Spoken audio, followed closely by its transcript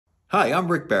Hi,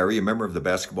 I'm Rick Barry, a member of the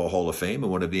Basketball Hall of Fame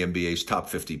and one of the NBA's top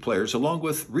 50 players, along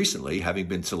with recently having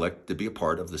been selected to be a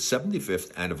part of the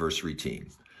 75th anniversary team.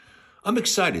 I'm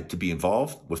excited to be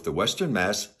involved with the Western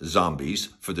Mass Zombies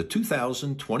for the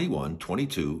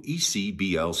 2021-22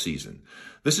 ECBL season.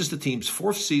 This is the team's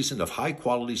fourth season of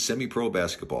high-quality semi-pro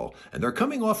basketball, and they're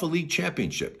coming off a league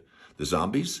championship. The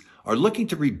Zombies are looking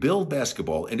to rebuild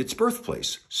basketball in its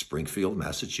birthplace, Springfield,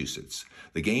 Massachusetts.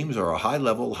 The games are a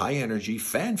high-level, high-energy,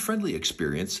 fan-friendly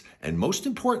experience, and most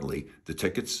importantly, the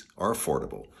tickets are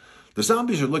affordable. The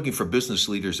Zombies are looking for business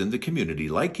leaders in the community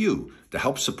like you to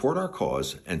help support our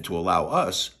cause and to allow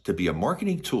us to be a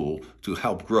marketing tool to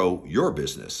help grow your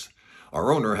business.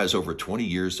 Our owner has over 20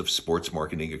 years of sports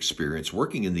marketing experience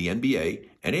working in the NBA,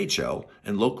 NHL,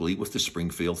 and locally with the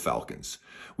Springfield Falcons.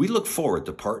 We look forward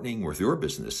to partnering with your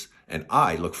business, and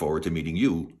I look forward to meeting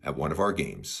you at one of our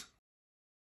games.